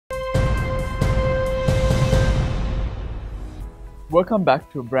Welcome back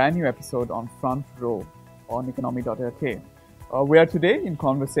to a brand new episode on Front Row on Economy.lk. We are today in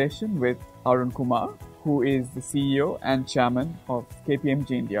conversation with Arun Kumar, who is the CEO and Chairman of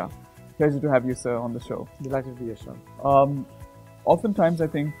KPMG India. Pleasure to have you, sir, on the show. Delighted to be here, Shiran. Oftentimes, I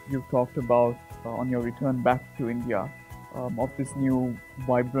think you've talked about, on your return back to India, of this new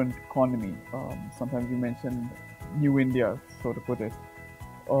vibrant economy. Sometimes you mentioned New India, so to put it.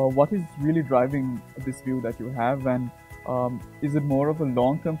 What is really driving this view that you have, and is it more of a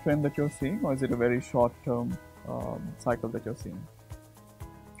long-term trend that you're seeing, or is it a very short-term cycle that you're seeing?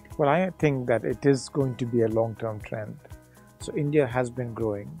 Well, I think that it is going to be a long-term trend. So India has been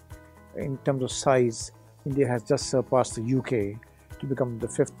growing. In terms of size, India has just surpassed the UK to become the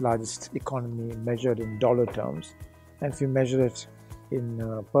fifth largest economy measured in dollar terms. And if you measure it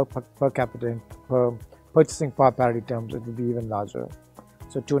in per capita, per purchasing power parity terms, it will be even larger.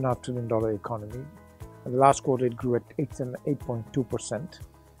 So $2.5 trillion economy. And the last quarter it grew at 8.2%.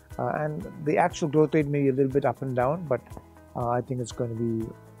 And the actual growth rate may be a little bit up and down, but I think it's going to be,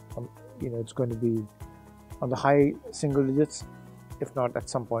 it's going to be on the high single digits, if not at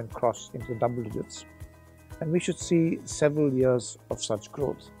some point cross into the double digits. And we should see several years of such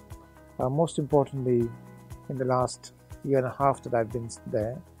growth. Most importantly, in the last year and a half that I've been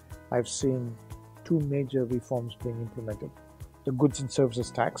there, I've seen two major reforms being implemented. The goods and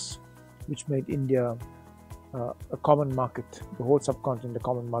services tax, which made India a common market, the whole subcontinent a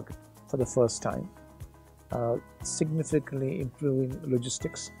common market for the first time, significantly improving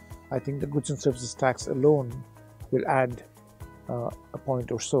logistics. I think the goods and services tax alone will add a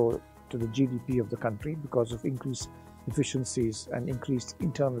point or so to the GDP of the country because of increased efficiencies and increased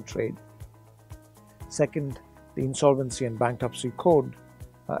internal trade. Second, the insolvency and bankruptcy code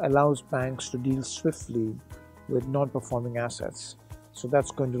allows banks to deal swiftly with non-performing assets. So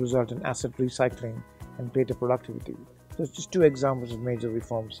that's going to result in asset recycling and greater productivity. So it's just two examples of major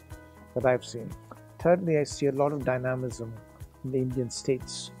reforms that I've seen. Thirdly, I see a lot of dynamism in the Indian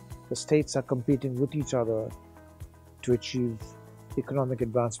states. The states are competing with each other to achieve economic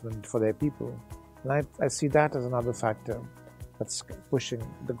advancement for their people. And I see that as another factor that's pushing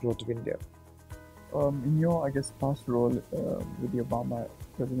the growth of India. In your, past role with the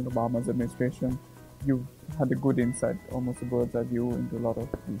President Obama's administration, you've had a good insight, almost a bird's eye view into a lot of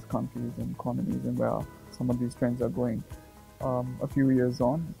these countries and economies and where some of these trends are going. A few years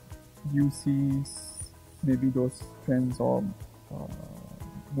on, do you see maybe those trends or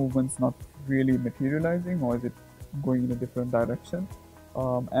movements not really materializing, or is it going in a different direction?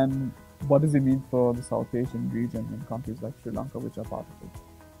 And what does it mean for the South Asian region and countries like Sri Lanka, which are part of it?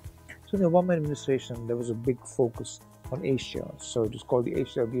 So in the Obama administration, there was a big focus on Asia. So it was called the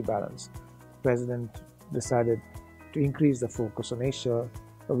Asia Rebalance. The president decided to increase the focus on Asia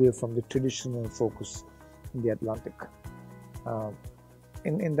away from the traditional focus in the Atlantic.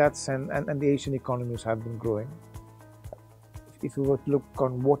 In that sense, and the Asian economies have been growing. If you were to look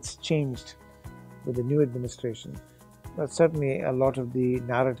on what's changed with the new administration, certainly a lot of the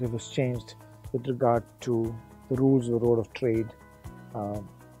narrative has changed with regard to the rules of the road of trade.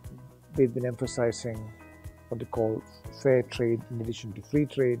 They've been emphasizing what they call fair trade in addition to free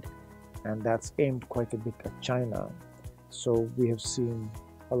trade, and that's aimed quite a bit at China. So we have seen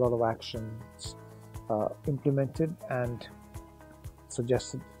a lot of actions implemented and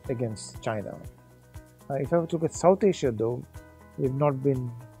suggested against China. If I were to look at South Asia, though, we've not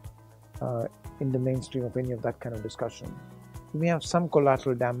been in the mainstream of any of that kind of discussion. We may have some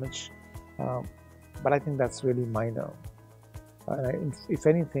collateral damage, but I think that's really minor. If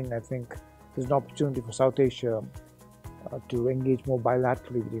anything, I think there's an opportunity for South Asia to engage more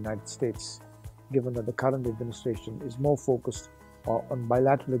bilaterally with the United States, given that the current administration is more focused on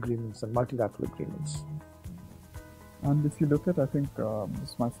bilateral agreements than multilateral agreements. And if you look at, this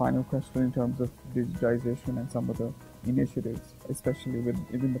is my final question in terms of digitization and some of the initiatives, especially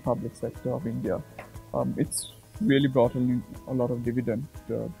within the public sector of India, it's really brought in a lot of dividend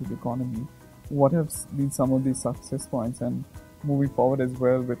to the economy. What have been some of these success points, and moving forward as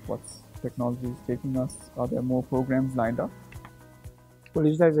well with what's technology is taking us? Are there more programs lined up? Well,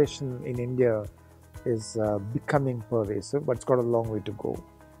 digitization in India is becoming pervasive, but it's got a long way to go.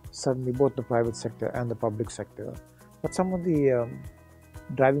 Certainly both the private sector and the public sector. But some of the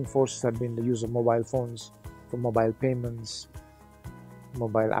driving forces have been the use of mobile phones for mobile payments,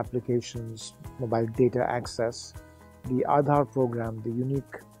 mobile applications, mobile data access. The Aadhaar program, the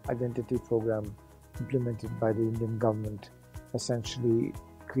unique identity program implemented by the Indian government, essentially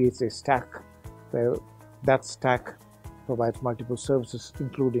creates a stack where that stack provides multiple services,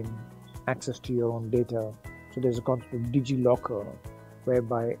 including access to your own data. So there's a concept of DigiLocker,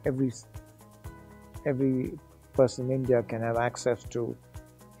 whereby every person in India can have access to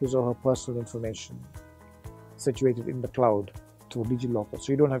his or her personal information situated in the cloud through DigiLocker.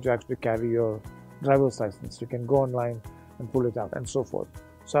 So you don't have to actually carry your driver's license. You can go online and pull it out and so forth.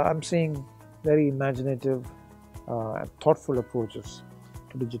 So I'm seeing very imaginative and thoughtful approaches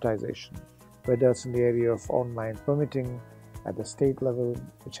to digitization, whether it's in the area of online permitting at the state level,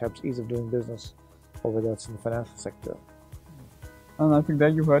 which helps ease of doing business, or whether it's in the financial sector. And I think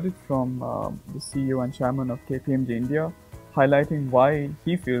that you heard it from the CEO and chairman of KPMG India, highlighting why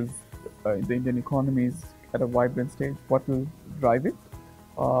he feels the Indian economy is at a vibrant stage, what will drive it,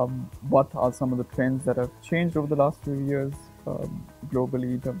 what are some of the trends that have changed over the last few years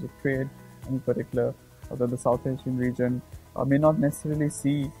globally in terms of trade, in particular, that the South Asian region may not necessarily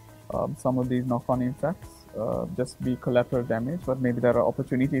see some of these knock-on effects, just be collateral damage, but maybe there are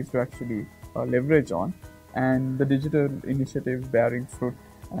opportunities to actually leverage on, and the digital initiative bearing fruit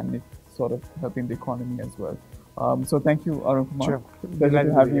and it's sort of helping the economy as well. So thank you, Arun Kumar. Sure. Pleasure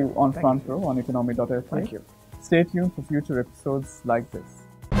to have you on Front Row on Economy.lk. Thank you. Stay tuned for future episodes like this.